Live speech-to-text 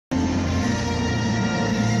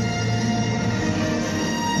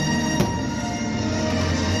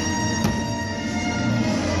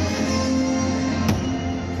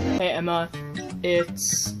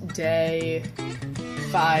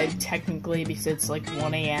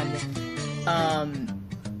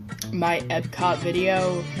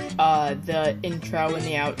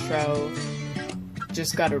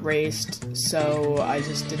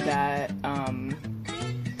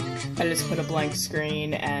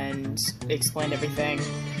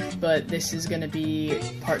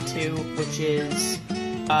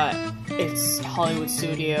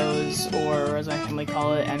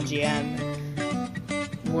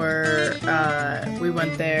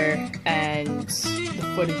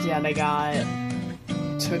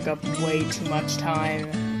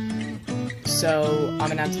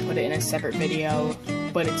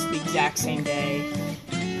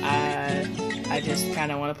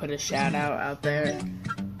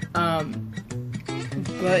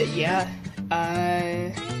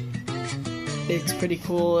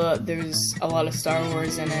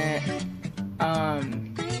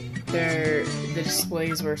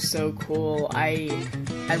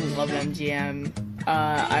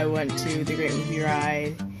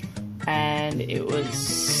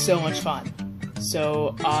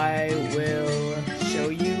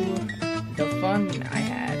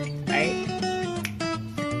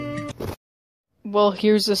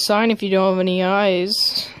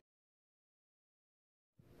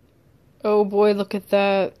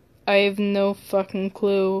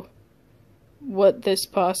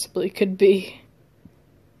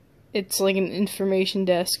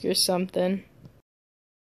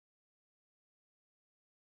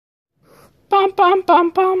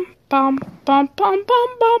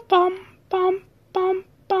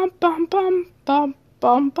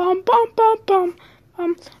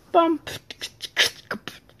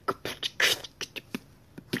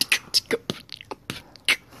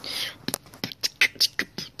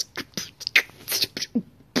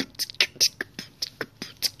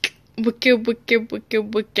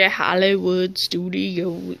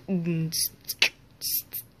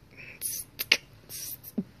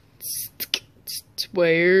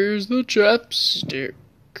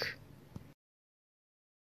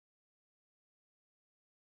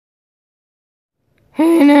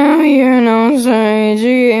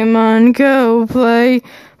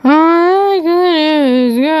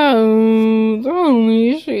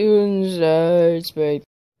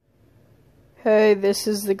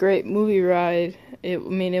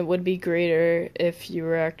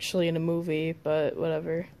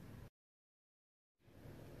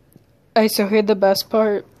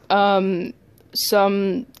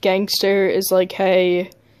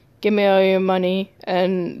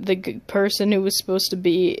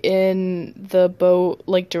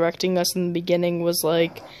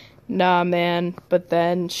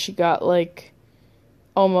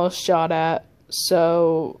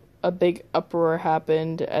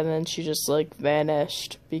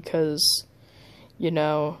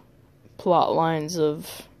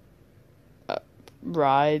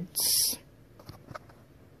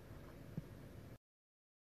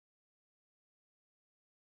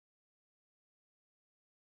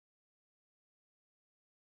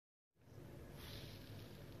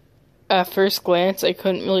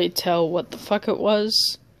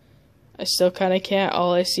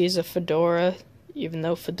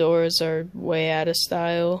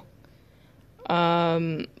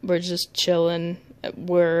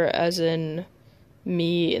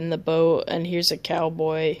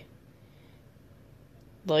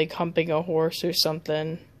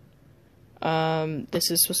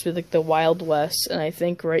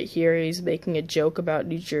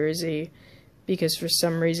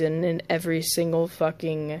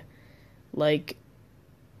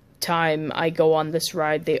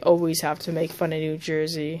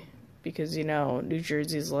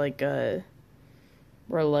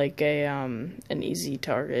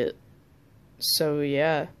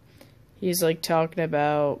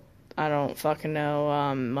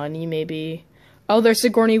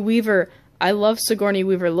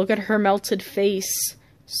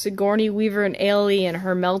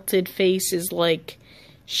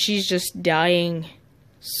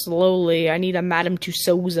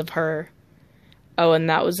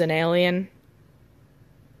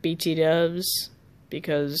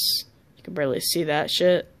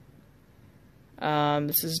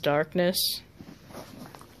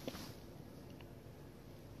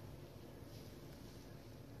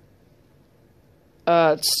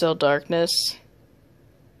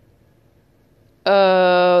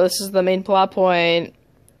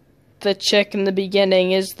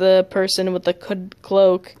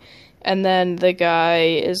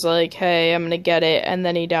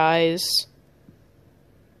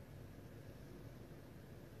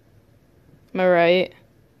Am I right?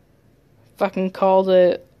 Fucking called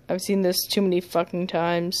it. I've seen this too many fucking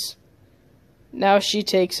times. Now she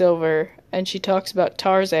takes over, and she talks about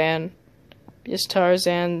Tarzan. Because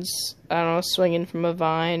Tarzan's, I don't know, swinging from a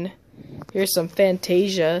vine. Here's some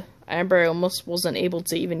Fantasia. I remember I almost wasn't able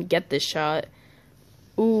to even get this shot.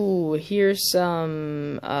 Ooh, here's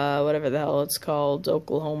some, whatever the hell it's called,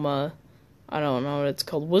 Oklahoma. I don't know what it's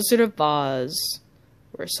called. Wizard of Oz.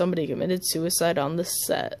 Where somebody committed suicide on the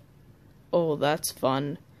set. Oh, that's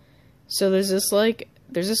fun. So there's this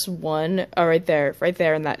one, oh, right there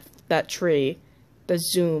in that tree. The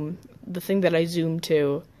zoom, the thing that I zoomed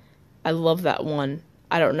to. I love that one.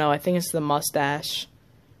 I don't know, I think it's the mustache.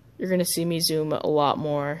 You're gonna see me zoom a lot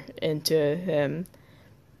more into him.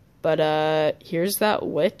 But, here's that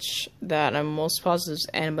witch that I'm most positive is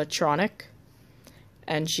animatronic.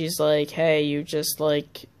 And she's like, hey, you just,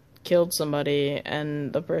 like, killed somebody.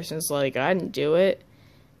 And the person's like, I didn't do it.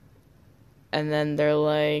 And then they're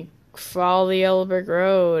like, follow the yellow brick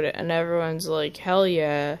road. And everyone's like, hell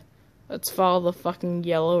yeah. Let's follow the fucking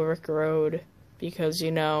yellow brick road. Because,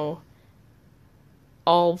 you know,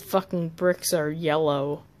 all fucking bricks are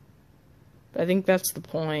yellow. But I think that's the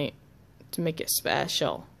point. To make it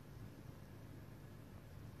special.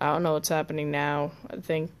 I don't know what's happening now. I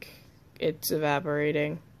think it's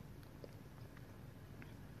evaporating.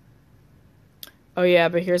 Oh yeah,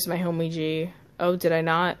 but here's my homie G. Oh, did I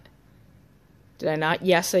not? Did I not?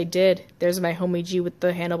 Yes, I did. There's my homie G with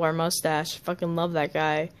the handlebar mustache. Fucking love that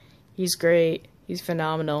guy. He's great. He's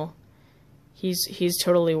phenomenal. He's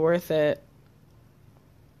totally worth it.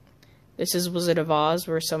 This is Wizard of Oz,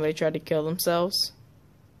 where somebody tried to kill themselves.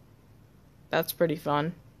 That's pretty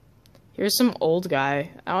fun. Here's some old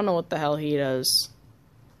guy. I don't know what the hell he does.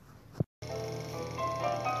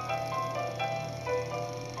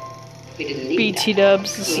 BT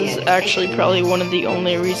dubs, this is actually probably one of the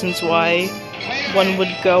only reasons why one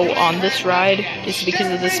would go on this ride, is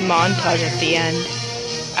because of this montage at the end.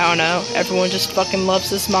 I don't know, everyone just fucking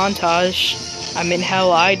loves this montage. I mean,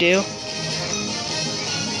 hell, I do.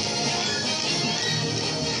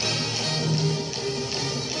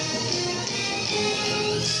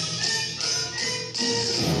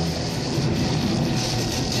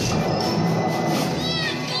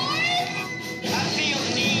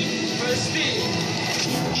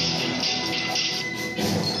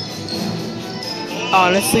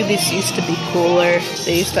 Honestly, this used to be cooler.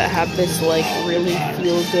 They used to have this, like, really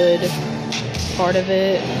feel-good part of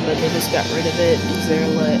it, but they just got rid of it because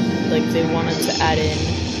they wanted to add in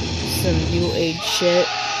some new age shit.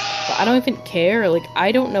 But I don't even care. Like,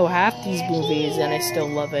 I don't know half these movies, and I still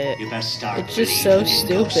love it. It's just so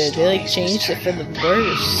stupid. They, like, changed it for the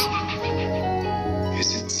verse.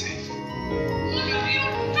 Is it safe?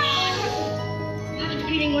 I have a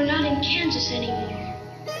feeling we're not in Kansas anymore.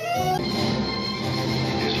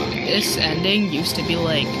 This ending used to be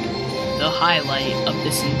like the highlight of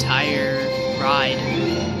this entire ride,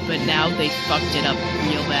 but now they fucked it up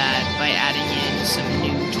real bad by adding in some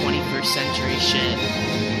new 21st century shit.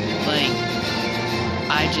 Like,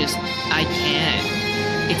 I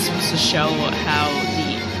can't. It's supposed to show how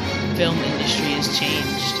the film industry has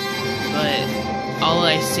changed, but all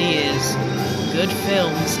I see is good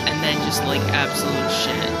films and then just like absolute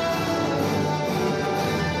shit.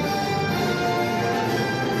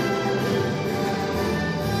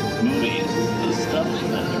 Movies, the stuff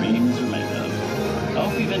that dreams are made of. I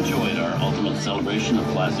hope you've enjoyed our ultimate celebration of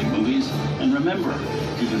classic movies. And remember,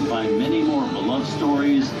 you can find many more beloved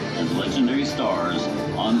stories and legendary stars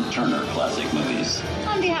on Turner Classic Movies.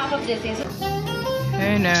 On behalf of Disney's...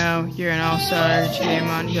 Hey now, you're an all-star. Game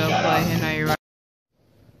on, go play, and now you're right.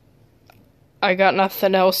 I got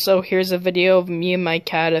nothing else, so here's a video of me and my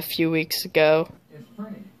cat a few weeks ago. It's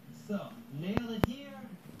pretty. So, nail it here.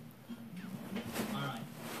 Alright,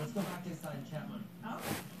 let's go back inside and chat money.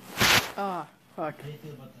 Ah, fuck. How do you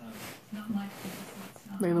feel about the house? Not like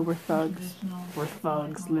Lila, we're thugs. We're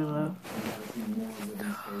thugs, Lila.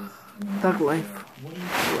 Thug life. What do you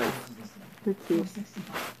think? Life. You're cute.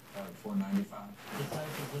 495. This house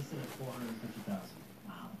is listed at 450,000.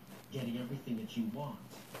 Wow. Getting everything that you want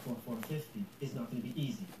for 450 is not going to be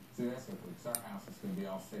easy. See, that's what weeks. Our house is going to be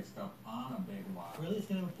all fixed up on a big lot. Really? It's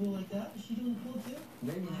going to have a pool like that? Is she doing the pool too?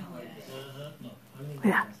 Maybe not like this. Look, I'm going to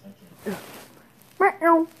go as best I can.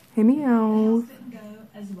 Meow. Hey, meow. didn't go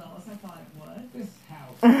as well as I thought it would. This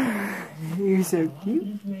house. You're so A lot of good cute.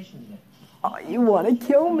 information today. Oh, you want to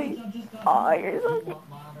kill me? Oh, you're so You cute. want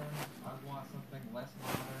modern. I want something less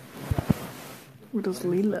modern. What is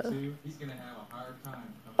Lila? He's going to have a hard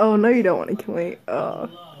time. Oh, no, you don't want to kill me. Oh, Love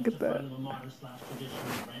look to at that. find a modern slash traditional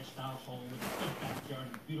ranch style home with a big backyard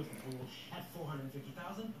and a beautiful pool at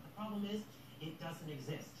 450,000. But the problem is, It doesn't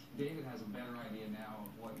exist. David has a better idea now of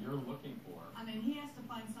what you're looking for. I mean, he has to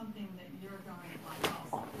find something that you're going to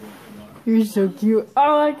like also. You're so cute.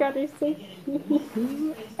 Oh my god, you're so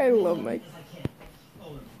cute. I love my. Because I can't.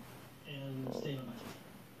 Oh, and stay on budget.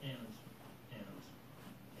 And.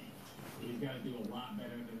 He's got to do a lot better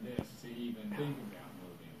than this to even think about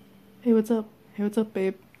moving. Hey, what's up? Hey, what's up,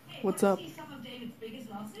 babe? What's up? See some of David's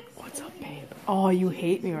biggest losses? What's up, babe? Oh, you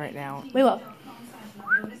hate me right now. Layla.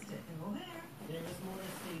 There is more to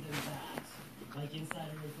see than that. Like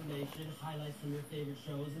insider information, highlights from your favorite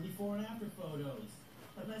shows, and before and after photos.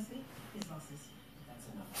 But Leslie, his losses. That's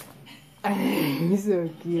enough. He's so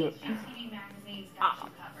cute. TV magazine's got you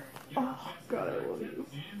covered. Oh, God, I love you.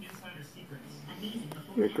 And insider secrets.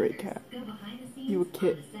 You're a great cat. You a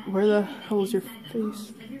kit. Where the hell is your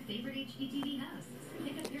face?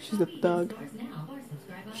 She's a thug.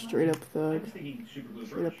 Straight up thug.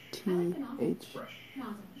 Straight up T-H.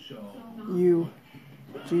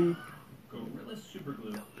 U-G.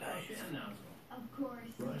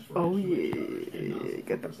 Oh yeah.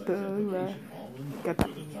 Got the thug life. Got that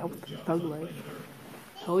Meowth thug life.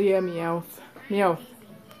 Hell yeah, Meowth. Meowth.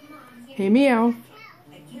 Hey, Meowth.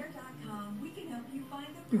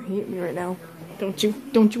 You hate me right now. Don't you?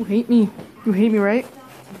 Don't you hate me? You hate me, right?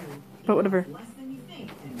 But whatever.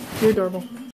 You're adorable.